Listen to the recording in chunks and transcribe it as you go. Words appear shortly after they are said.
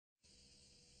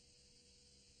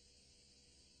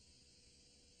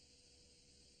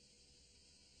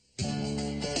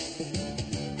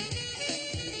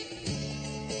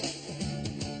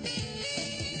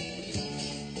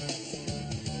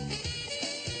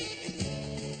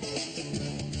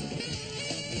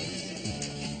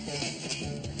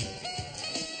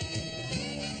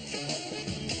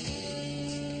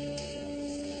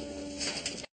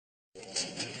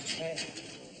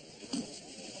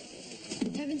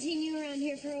seen you around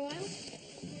here for a while.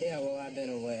 Yeah, well, I've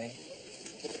been away.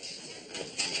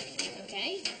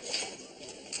 Okay.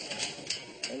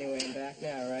 Anyway, I'm back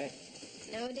now, right?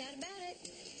 No doubt about it.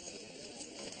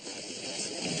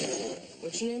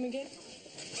 What's your name again?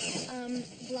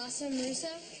 Blossom Russo.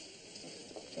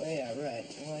 Oh, yeah, right.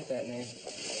 I like that name.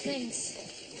 Thanks.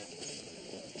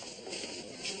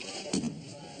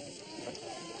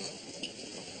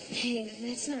 Hey,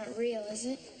 that's not real, is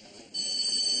it?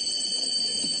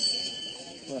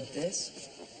 What, this?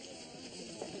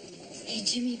 Hey,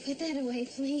 Jimmy, put that away,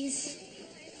 please.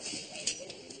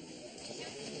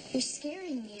 You're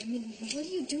scaring me. I mean, what are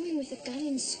you doing with a gun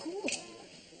in school? What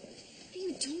are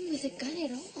you doing with a gun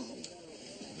at all?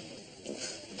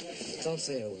 Don't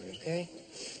say a word, okay?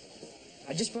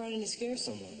 I just brought it in to scare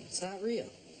someone. It's not real.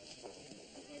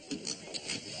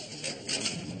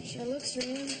 Sure looks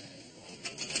real.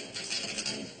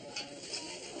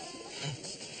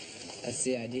 That's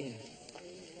the idea.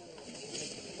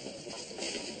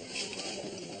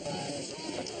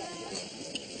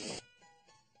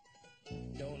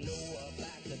 Don't know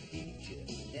about the future,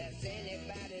 that's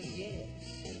anybody's guess.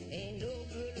 Ain't no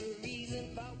good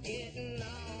reason for getting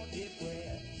all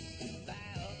depressed.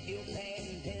 Fire up your pad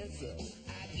and pencil, I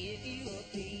give you a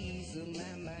piece of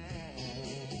my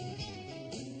mind.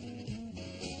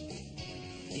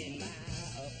 In my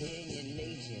opinion,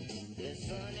 nation, the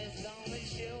sun is gonna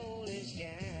surely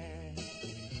shine.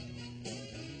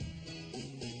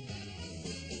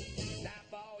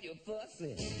 Stop all your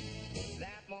fussing,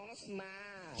 slap on a smile.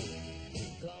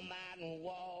 Come out and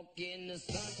walk in the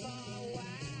sun for a while.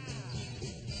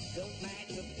 Don't fight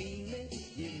the feeling,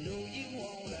 you know you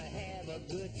wanna have a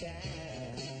good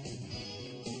time.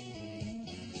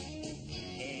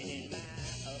 And in my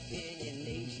opinion,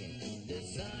 nation, the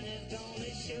sun is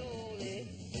gonna surely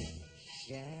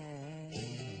shine.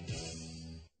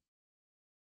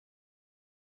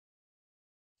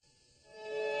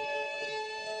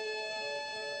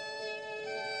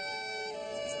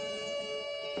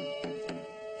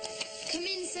 Come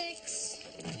in, Six.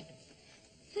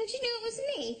 How'd you know it was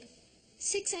me?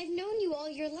 Six, I've known you all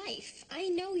your life. I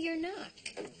know you're not.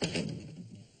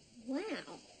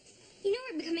 Wow. You know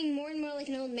we're becoming more and more like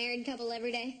an old married couple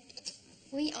every day.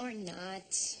 We are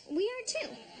not. We are too.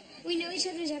 We know each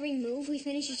other's every move. We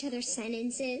finish each other's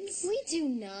sentences. We do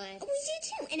not. We do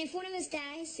too. And if one of us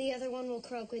dies, the other one will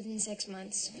croak within 6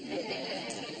 months.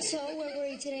 So, where were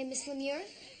you today, Miss Lemieux?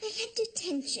 I had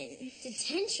detention.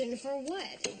 Detention for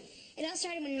what? It all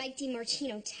started when Mike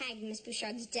DiMartino tagged Miss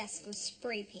Bouchard's desk with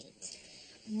spray paint.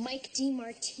 Mike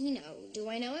DiMartino. Do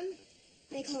I know him?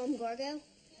 They call him Gorgo.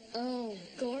 Oh,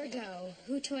 Gorgo.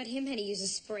 Who taught him how to use a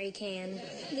spray can?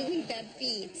 Louis that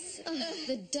beats.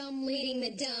 The dumb leading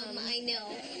the dumb. I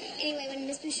know. Anyway, when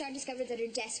Miss Bouchard discovered that her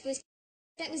desk was...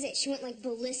 That was it. She went, like,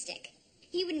 ballistic.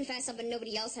 He wouldn't fess up, and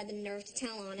nobody else had the nerve to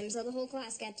tell on him, so the whole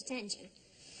class got detention.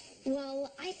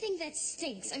 Well, I think that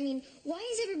stinks. I mean, why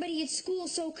is everybody at school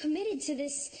so committed to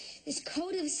this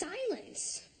code of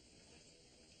silence?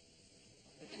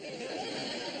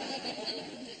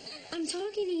 I'm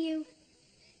talking to you.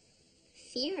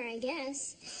 Fear, I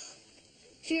guess.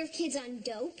 Fear of kids on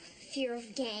dope, fear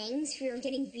of gangs, fear of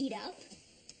getting beat up.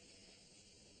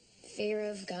 Fear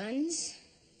of guns?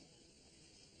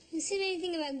 Who said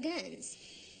anything about guns?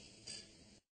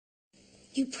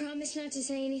 You promise not to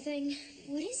say anything?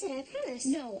 What is it? I promise.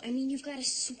 No, I mean, you've got to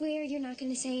swear you're not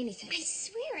going to say anything. I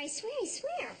swear, I swear, I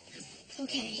swear.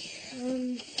 Okay,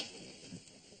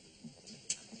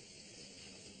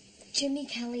 Jimmy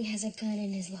Kelly has a gun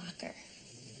in his locker.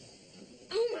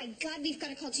 Oh, my God, we've got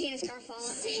to call Janice Garofalo.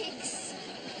 Six.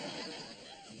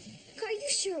 Are you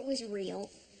sure it was real?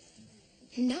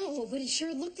 No, but it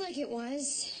sure looked like it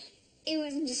was. It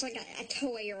wasn't just like a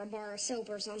toy or a bar of soap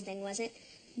or something, was it?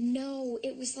 No,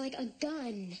 it was like a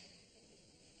gun.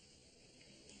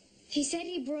 He said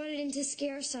he brought it in to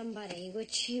scare somebody,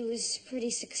 which he was pretty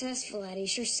successful at. He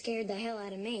sure scared the hell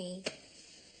out of me.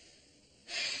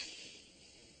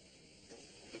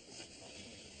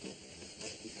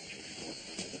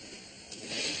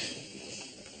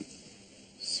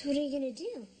 So what are you gonna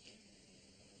do?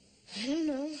 I don't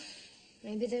know.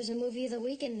 Maybe there's a movie of the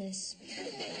week in this.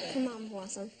 Come on,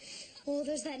 Blossom. Well,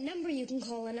 there's that number you can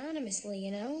call anonymously,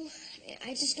 you know?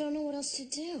 I just don't know what else to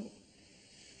do.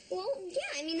 Well,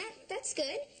 yeah, I mean, that's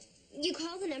good. You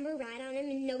call the number, write on him,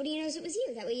 and nobody knows it was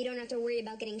you. That way you don't have to worry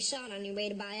about getting shot on your way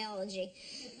to biology.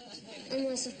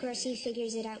 Unless, of course, he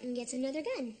figures it out and gets another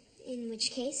gun. In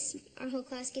which case, our whole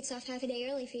class gets off half a day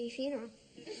early for your funeral.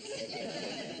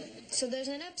 So there's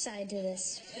an upside to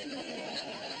this.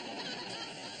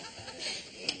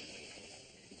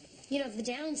 You know, the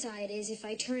downside is if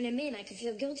I turn him in, I could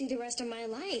feel guilty the rest of my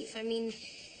life. I mean,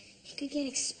 he could get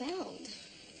expelled.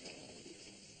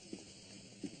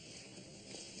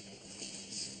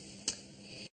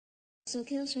 So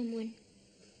kill someone.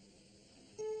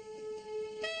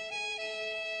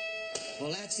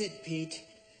 Well, that's it, Pete.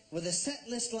 With a set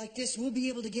list like this, we'll be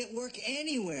able to get work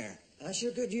anywhere. I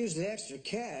sure could use the extra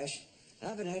cash. I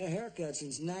haven't had a haircut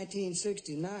since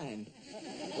 1969.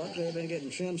 Luckily, I've been getting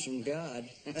trims from God.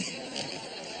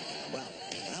 Well,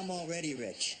 I'm already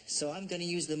rich, so I'm going to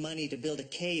use the money to build a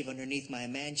cave underneath my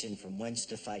mansion from whence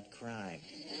to fight crime.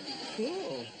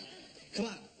 Cool. Come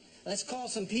on, let's call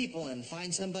some people and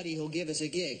find somebody who'll give us a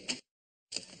gig.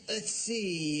 Let's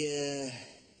see,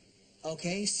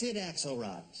 okay, Sid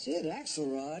Axelrod. Sid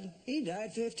Axelrod? He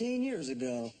died 15 years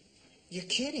ago. You're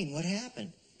kidding, what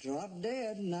happened? Dropped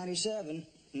dead in 97.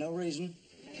 No reason.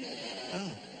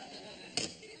 Oh.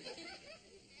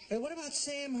 Hey, what about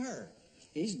Sam Herr?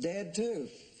 He's dead, too.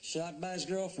 Shot by his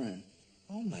girlfriend.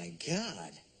 Oh, my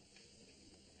God.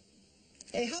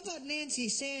 Hey, how about Nancy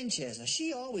Sanchez? Now,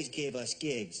 she always gave us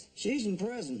gigs. She's in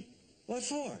prison. What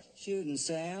for? Shooting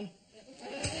Sam.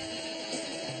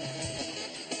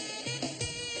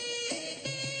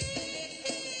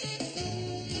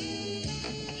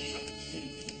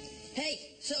 Hey,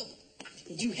 so,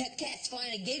 did you have cats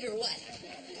find a gig or what?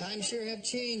 Times sure have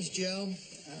changed, Joe.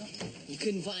 You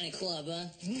couldn't find a club, huh?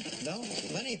 No,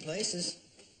 plenty of places.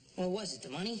 What was it, the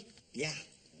money? Yeah,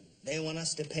 they want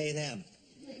us to pay them.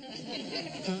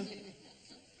 Huh?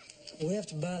 We have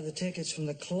to buy the tickets from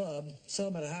the club,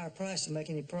 sell them at a higher price to make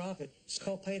any profit. It's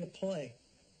called pay to play.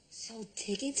 Sell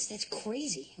tickets? That's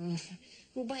crazy.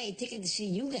 Who'll buy a ticket to see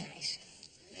you guys?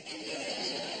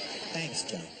 Thanks,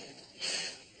 Joe.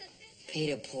 Pay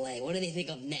to play. What do they think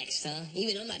of next, huh?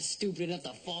 Even I'm not stupid enough to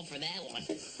fall for that one.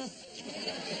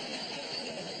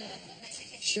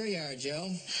 Sure you are, Joe.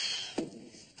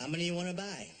 How many you want to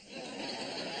buy?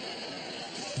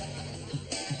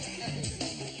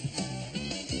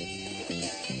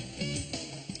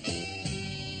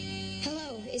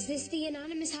 Hello, is this the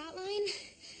anonymous hotline?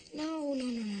 No.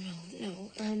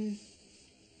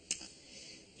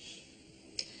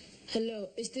 Hello,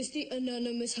 is this the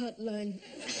anonymous hotline?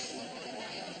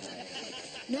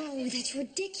 No, that's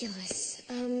ridiculous.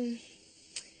 Hello,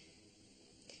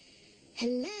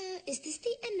 is this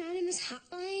the anonymous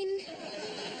hotline?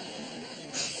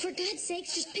 For God's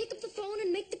sakes, just pick up the phone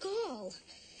and make the call.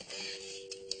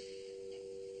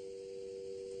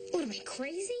 What, am I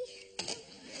crazy?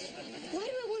 Why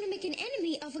do I want to make an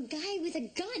enemy of a guy with a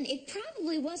gun? It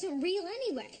probably wasn't real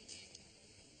anyway.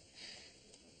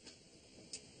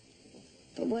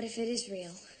 But what if it is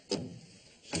real?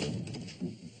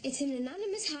 It's an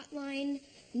anonymous hotline.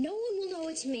 No one will know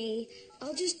it's me.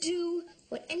 I'll just do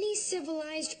what any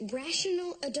civilized,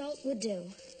 rational adult would do.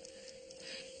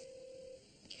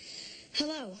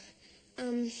 Hello.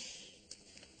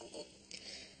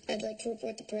 I'd like to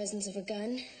report the presence of a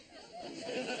gun.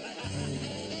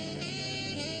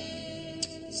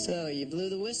 So, you blew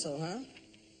the whistle, huh?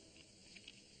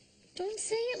 Don't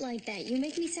say it like that. You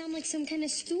make me sound like some kind of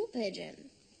stool pigeon.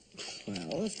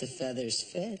 Well, if the feathers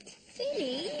fit.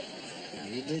 Finny, No,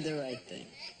 you did the right thing.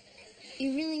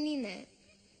 you really mean that?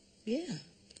 Yeah.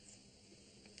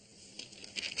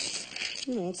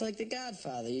 You know, it's like The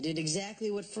Godfather. You did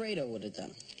exactly what Fredo would have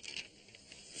done.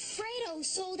 Fredo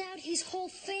sold out his whole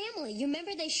family. You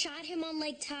remember they shot him on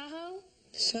Lake Tahoe?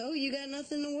 So, you got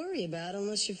nothing to worry about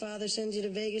unless your father sends you to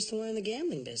Vegas to learn the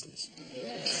gambling business.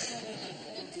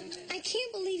 I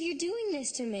can't believe you're doing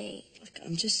this to me. Look,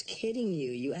 I'm just kidding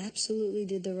you. You absolutely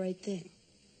did the right thing.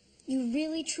 You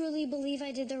really, truly believe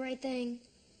I did the right thing?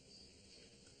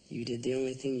 You did the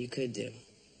only thing you could do.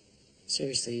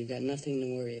 Seriously, you've got nothing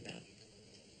to worry about.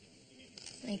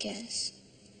 I guess.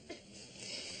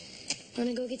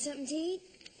 Wanna go get something to eat?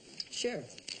 Sure.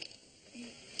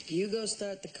 You go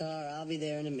start the car. I'll be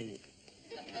there in a minute.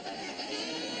 I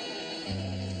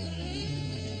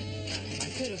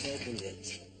could have opened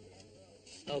it.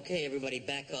 Okay, everybody,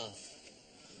 back off.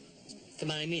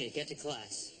 Come on, I mean it. Get to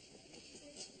class.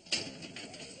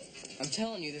 I'm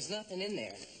telling you, there's nothing in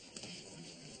there.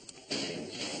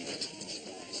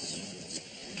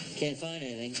 Can't find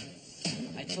anything.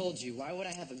 I told you, why would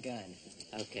I have a gun?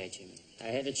 Okay, Jimmy. I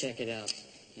had to check it out.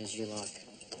 Here's your lock.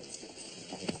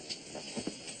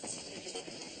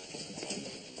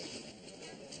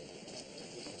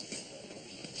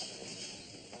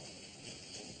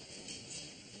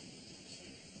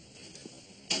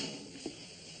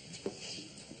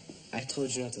 I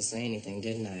told you not to say anything,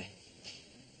 didn't I?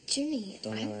 Jimmy,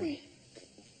 Don't worry.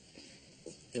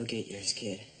 You'll get yours,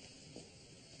 kid.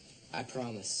 I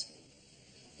promise.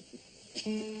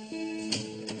 Just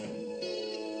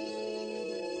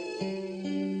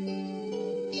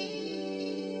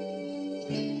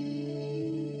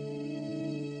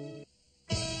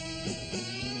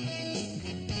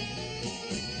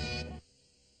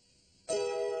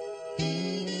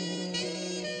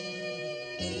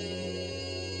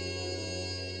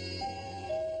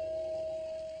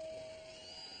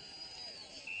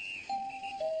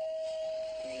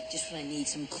when I need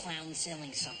some clown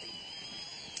selling something.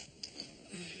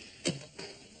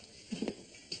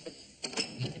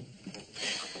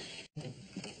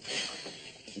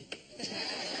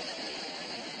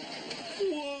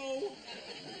 Whoa!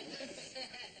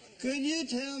 Could you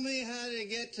tell me how to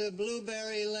get to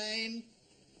Blueberry Lane?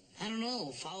 I don't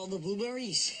know. Follow the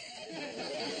blueberries.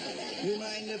 You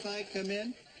mind if I come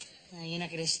in? You're not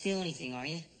going to steal anything, are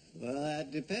you? Well,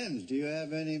 that depends. Do you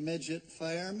have any midget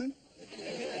firemen?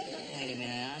 Wait a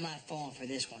minute. I'm not falling for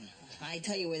this one. I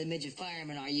tell you where the midget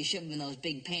firemen are, you shove them in those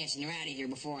big pants and you're out of here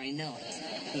before I know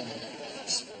it.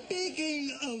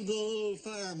 Speaking of the little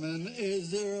firemen,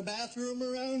 is there a bathroom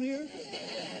around here?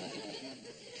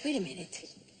 Wait a minute.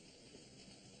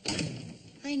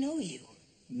 I know you.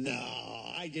 No,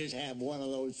 I just have one of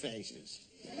those faces.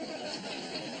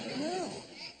 No.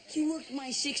 You worked my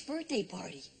 6th birthday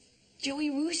party. Joey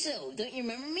Russo. Don't you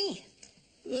remember me?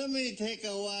 Let me take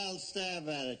a wild stab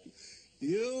at it.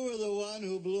 You were the one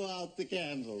who blew out the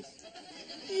candles.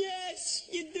 Yes,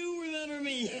 you do remember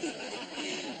me.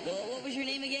 Well, what was your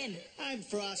name again? I'm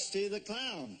Frosty the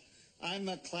Clown. I'm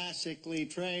a classically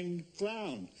trained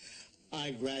clown.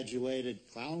 I graduated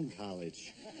clown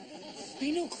college. I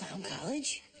know Clown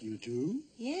College. You do?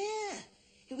 Yeah.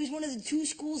 It was one of the 2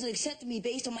 schools that accepted me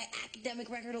based on my academic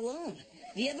record alone.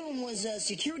 The other one was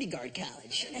Security Guard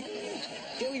College.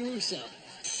 Joey Russo.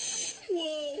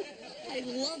 Whoa, I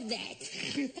love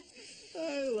that.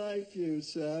 I like you,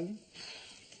 son.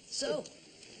 So,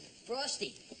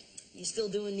 Frosty, you still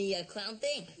doing the clown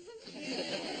thing?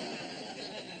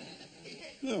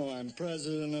 No, I'm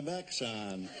president of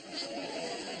Exxon.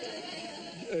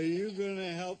 Are you going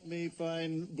to help me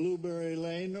find Blueberry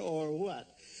Lane or what?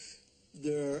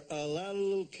 There are a lot of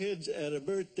little kids at a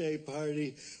birthday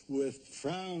party with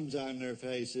frowns on their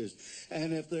faces.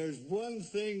 And if there's one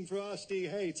thing Frosty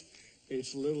hates,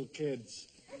 it's little kids.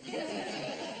 Yeah,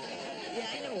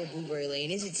 I know where Blueberry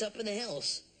Lane is. It's up in the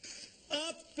hills.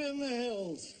 Up in the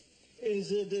hills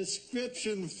is a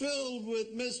description filled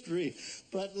with mystery,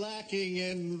 but lacking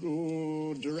in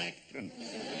direction.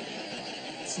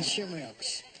 It's in Sherman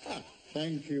Oaks. Ah,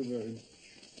 thank you, Bird.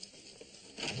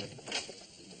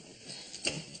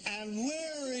 And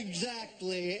where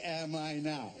exactly am I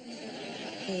now?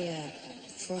 Hey,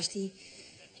 Frosty,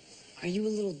 are you a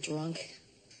little drunk?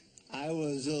 I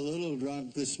was a little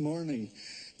drunk this morning.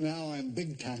 Now I'm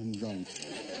big-time drunk.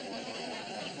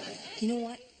 You know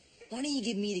what? Why don't you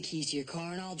give me the keys to your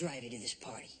car and I'll drive you to this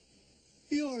party?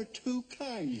 You're too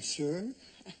kind, sir.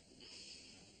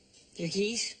 Your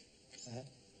keys?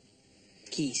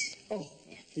 Keys. Oh,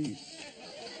 keys.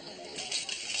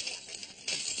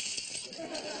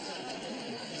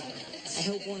 I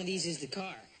hope one of these is the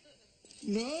car.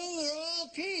 No, they're all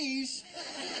keys.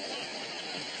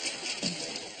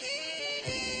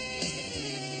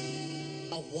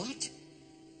 A what?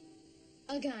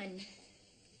 A gun.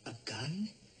 A gun?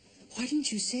 Why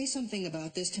didn't you say something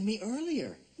about this to me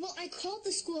earlier? Well, I called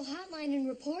the school hotline and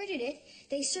reported it.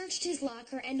 They searched his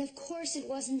locker, and of course it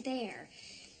wasn't there.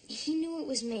 He knew it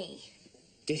was me.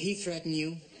 Did he threaten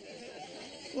you?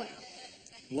 Well,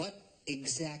 What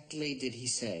exactly did he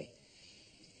say?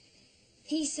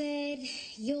 he said,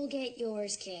 "You'll get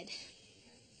yours, kid."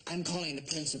 I'm calling the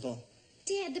principal.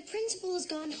 Dad, the principal has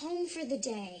gone home for the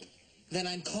day. Then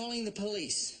I'm calling the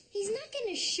police. He's not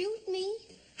going to shoot me.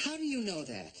 How do you know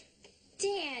that?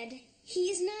 Dad, he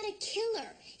is not a killer.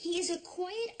 He is a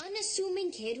quiet,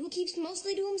 unassuming kid who keeps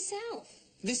mostly to himself.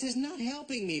 This is not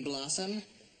helping me, Blossom.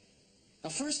 Now,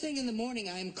 first thing in the morning,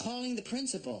 I'm calling the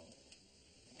principal.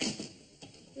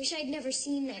 Wish I'd never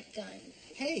seen that gun.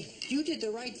 Hey, you did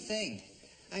the right thing.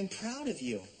 I'm proud of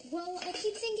you. Well, I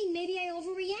keep thinking maybe I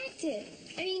overreacted.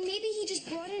 I mean, maybe he just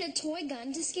brought in a toy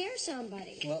gun to scare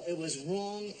somebody. Well, it was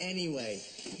wrong anyway.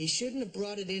 He shouldn't have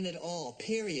brought it in at all,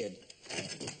 period.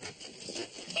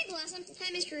 Hey, Blossom.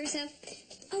 Hi, Mr. Russo.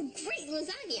 Oh, great,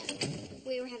 lasagna.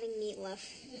 We were having meatloaf.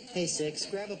 Hey, Six,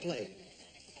 grab a plate.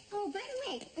 Oh, by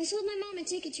the way, I sold my mom a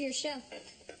ticket to your show.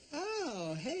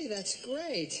 Oh, hey, that's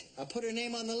great. I'll put her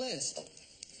name on the list.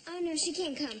 Oh, no, she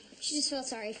can't come. She just felt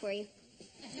sorry for you.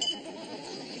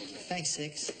 Thanks,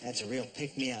 Six. That's a real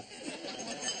pick-me-up.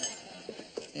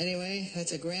 Anyway,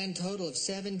 that's a grand total of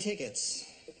 7 tickets.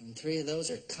 And 3 of those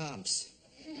are comps.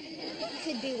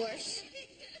 Could be worse.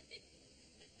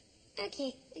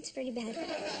 Okay, it's pretty bad.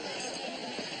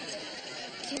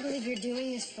 Can't believe you're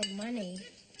doing this for money.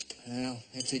 Well,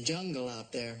 it's a jungle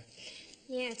out there.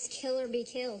 Yeah, it's kill or be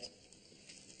killed.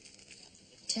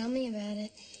 Tell me about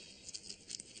it.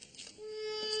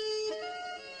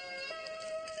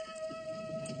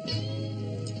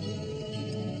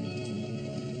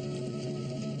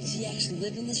 Does he actually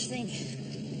live in this thing?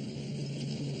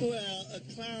 Well, a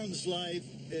clown's life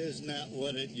is not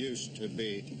what it used to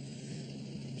be.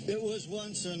 It was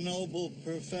once a noble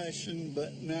profession,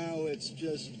 but now it's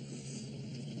just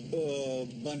a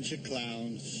bunch of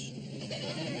clowns.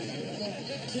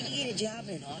 Can't you get a job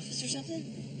in an office or something?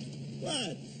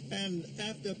 What? And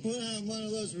have to put on one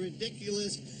of those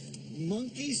ridiculous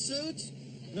monkey suits?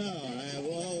 No, I have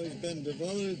always been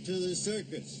devoted to the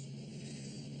circus.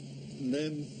 And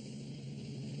then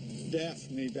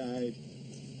Daphne died.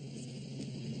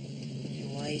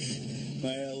 Your wife?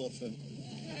 My elephant.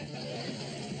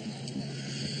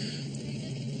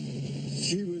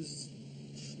 She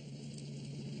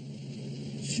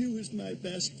was my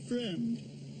best friend.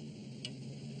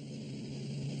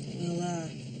 Well,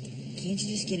 can't you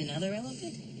just get another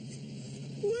elephant?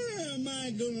 Where am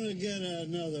I going to get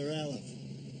another elephant?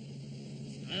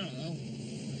 I don't know.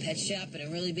 Pet shop in a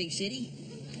really big city?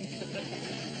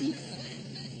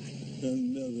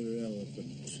 Another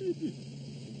elephant.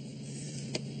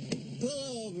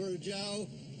 Pull over, Joe.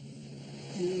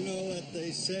 You know what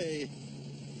they say.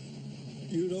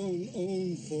 You don't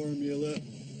own formula,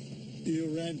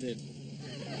 you rent it.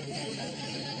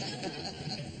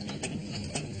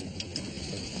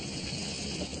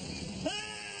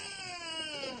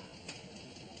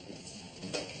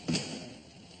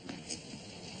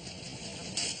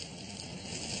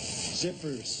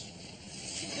 Zippers.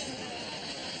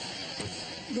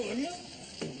 Going up.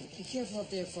 Be careful up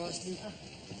there, Frosty.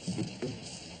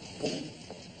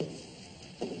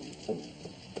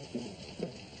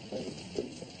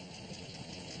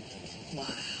 Wow.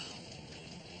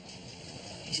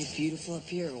 Is it beautiful up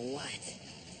here or what?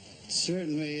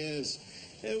 Certainly is.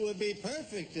 It would be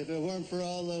perfect if it weren't for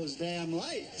all those damn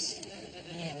lights.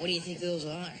 Yeah, what do you think those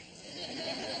are?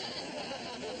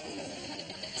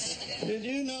 Did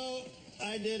you know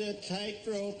I did a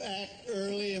tightrope act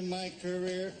early in my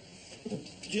career?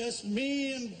 Just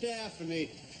me and Daphne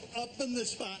up in the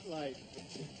spotlight.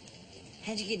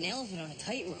 How'd you get an elephant on a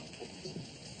tightrope?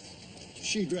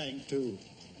 She drank too.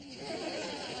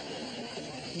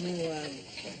 You know,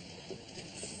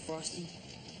 Frosty,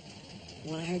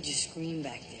 when I heard you scream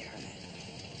back there,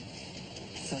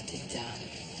 I thought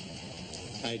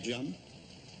that, I jumped.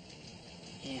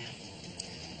 yeah.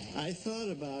 I thought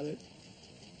about it.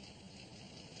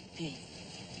 Hey,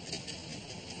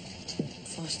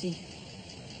 Frosty,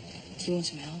 do you want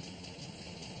some help?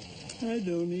 I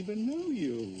don't even know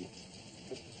you.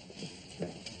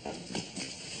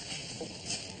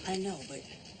 I know, but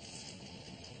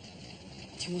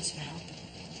do you want some help?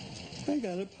 I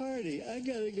got a party. I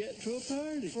gotta get to a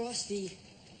party. Frosty,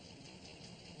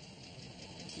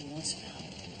 do you want some help?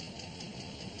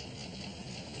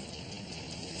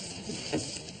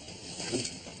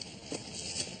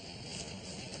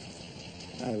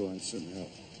 I want some help.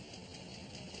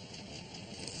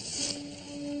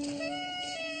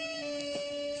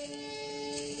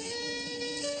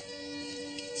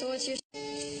 So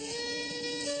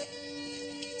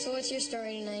what's your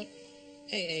story tonight?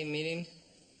 AA meeting?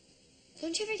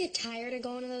 Don't you ever get tired of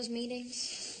going to those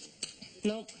meetings?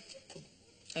 Nope.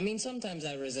 I mean, sometimes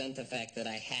I resent the fact that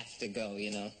I have to go,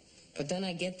 you know. But then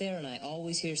I get there and I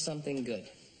always hear something good.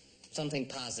 Something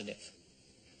positive.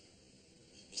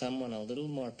 Someone a little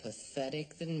more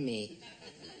pathetic than me.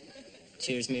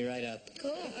 Cheers me right up.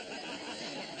 Cool.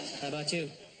 How about you?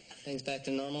 Things back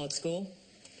to normal at school?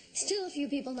 Still a few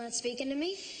people not speaking to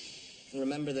me.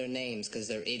 Remember their names, because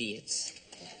they're idiots.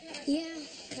 Yeah,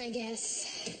 I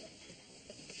guess.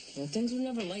 Well, things were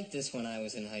never like this when I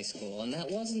was in high school, and that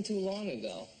wasn't too long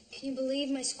ago. Can you believe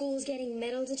my school's getting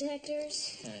metal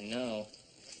detectors? I know.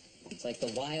 It's like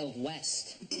the Wild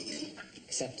West.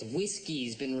 Except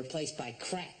whiskey's been replaced by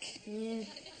crack. Yeah.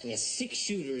 Yeah,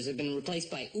 six-shooters have been replaced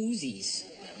by Uzis.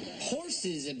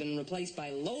 Horses have been replaced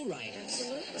by lowriders.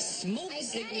 Smoke I got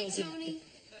signals it, have... Tony.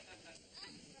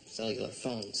 Cellular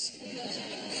phones.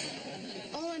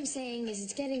 All I'm saying is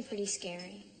it's getting pretty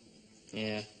scary.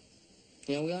 Yeah.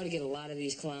 You know, we ought to get a lot of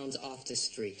these clowns off the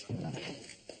street.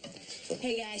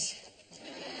 Hey, guys.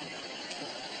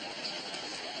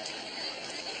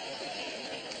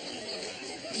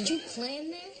 Did you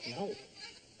plan that? No,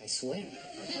 I swear.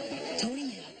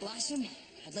 Tony, Blossom,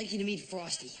 I'd like you to meet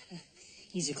Frosty.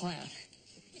 He's a clown.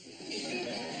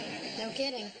 No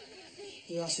kidding.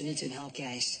 He also needs some help,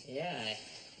 guys. Yeah, I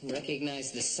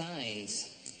recognize the signs.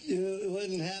 You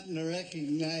wouldn't happen to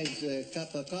recognize a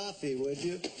cup of coffee, would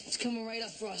you? It's coming right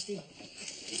up, Frosty.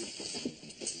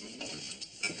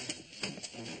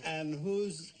 And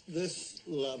who's this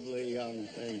lovely young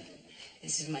thing?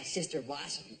 This is my sister,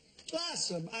 Blossom.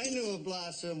 Blossom. I knew a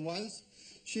Blossom once.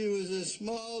 She was a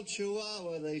small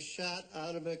chihuahua they shot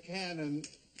out of a cannon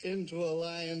into a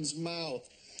lion's mouth.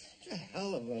 A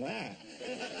hell of an act.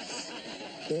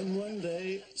 Then one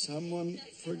day, someone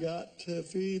forgot to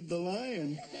feed the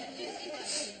lion.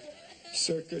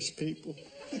 Circus people.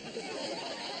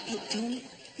 Hey, Tony,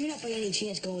 you're not by any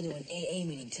chance going to an AA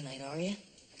meeting tonight, are you?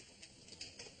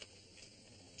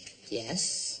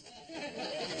 Yes?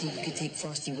 Think you could take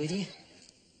Frosty with you?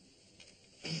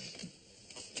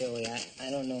 Joey, I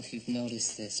don't know if you've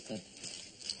noticed this, but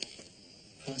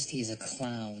Frosty is a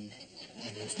clown,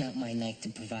 and it's not my night to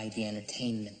provide the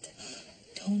entertainment.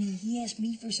 Tony, he asked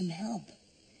me for some help,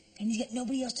 and he's got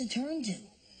nobody else to turn to.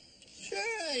 Sure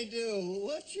I do.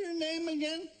 What's your name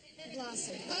again?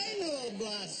 Blossom. I knew a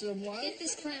Blossom once. Get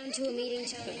this clown to a meeting,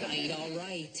 Tony. All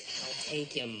right. I'll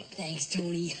take him. Thanks,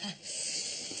 Tony.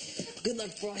 Good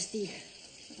luck, Frosty.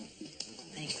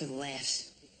 Thanks for the laughs.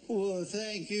 Well,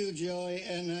 thank you, Joey,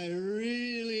 and I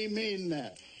really mean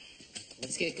that.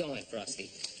 Let's get going, Frosty.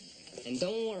 And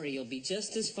don't worry, you'll be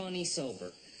just as funny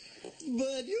sober.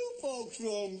 But you folks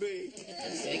won't be.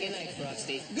 Say goodnight,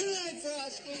 Frosty. Good night,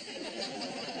 Frosty.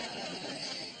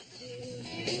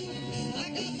 I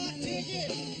got my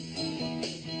ticket.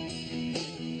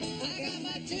 I got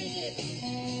my ticket.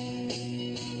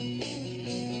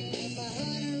 If I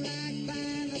had it right by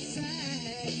my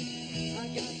side, I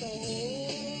got the whole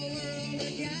world to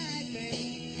guide me.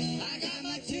 I got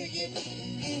my ticket.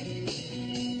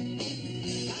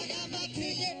 I got my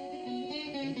ticket.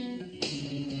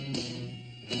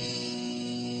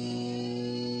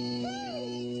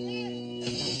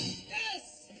 Yes!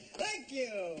 Thank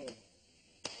you.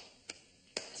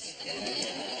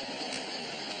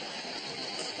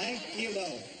 Thank you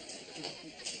both.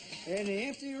 And the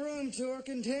empty room tour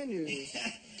continues.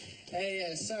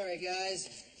 Hey, sorry, guys.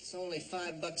 It's only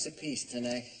 $5 a piece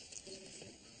tonight.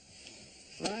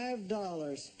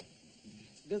 $5.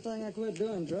 Good thing I quit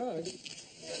doing drugs.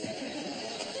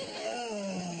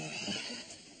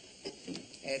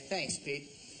 Hey, thanks, Pete.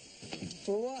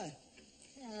 For what?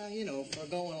 You know, for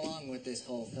going along with this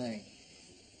whole thing.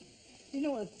 You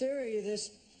know, in theory,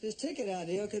 this ticket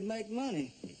idea could make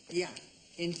money. Yeah,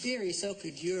 in theory, so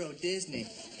could Euro Disney.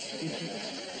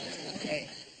 Hey,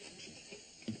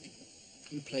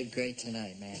 you played great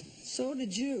tonight, man. So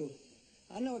did you.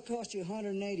 I know it cost you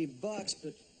 $180,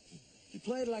 but you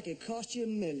played like it cost you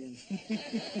 $1 million.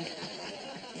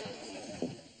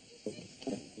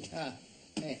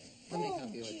 Hey, let me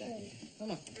help you with that.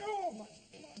 Come on.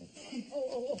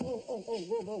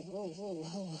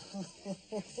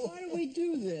 Why do we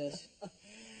do this?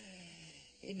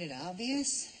 Isn't it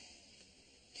obvious?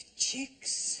 The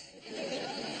chicks.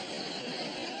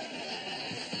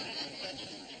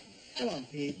 Come on,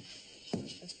 Pete.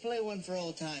 Let's play one for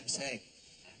old time's sake.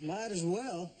 Might as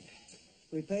well.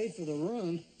 We paid for the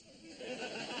room.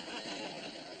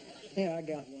 Here, I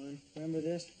got one. Remember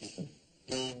this?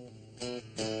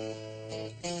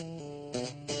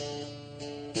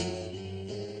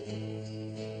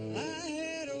 I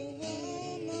had a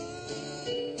woman.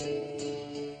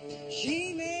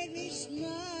 She made me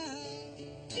smile.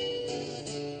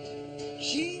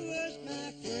 She was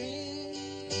my friend.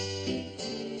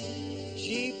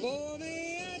 She bore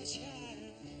me a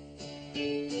child.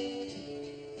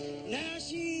 Now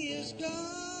she is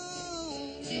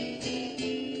gone.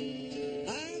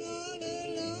 I'm all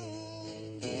alone.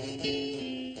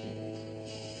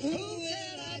 Who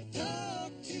will I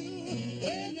talk to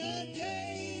when the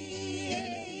day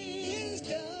is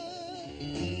done?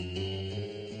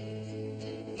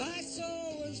 My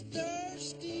soul was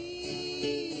thirsty.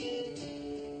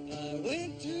 I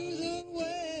went to the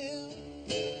well.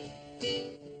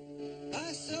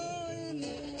 I saw in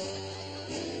the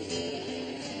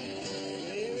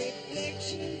a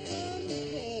reflection from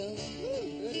hell.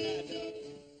 Good night, dog.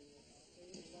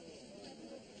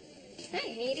 Hi, how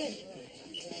you doing?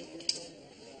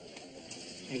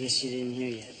 I guess you didn't hear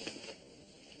yet.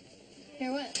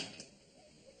 Hear what?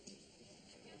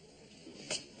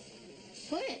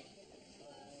 What?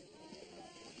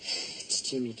 It's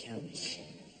Jimmy Kelly.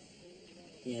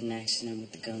 He had an accident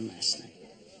with the gun last night.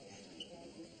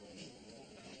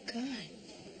 God.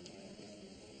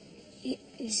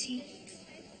 Is he?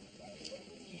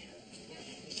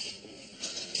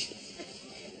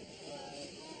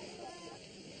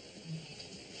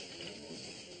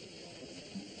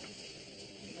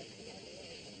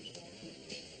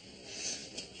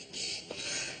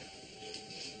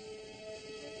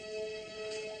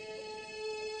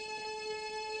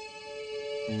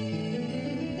 Bye.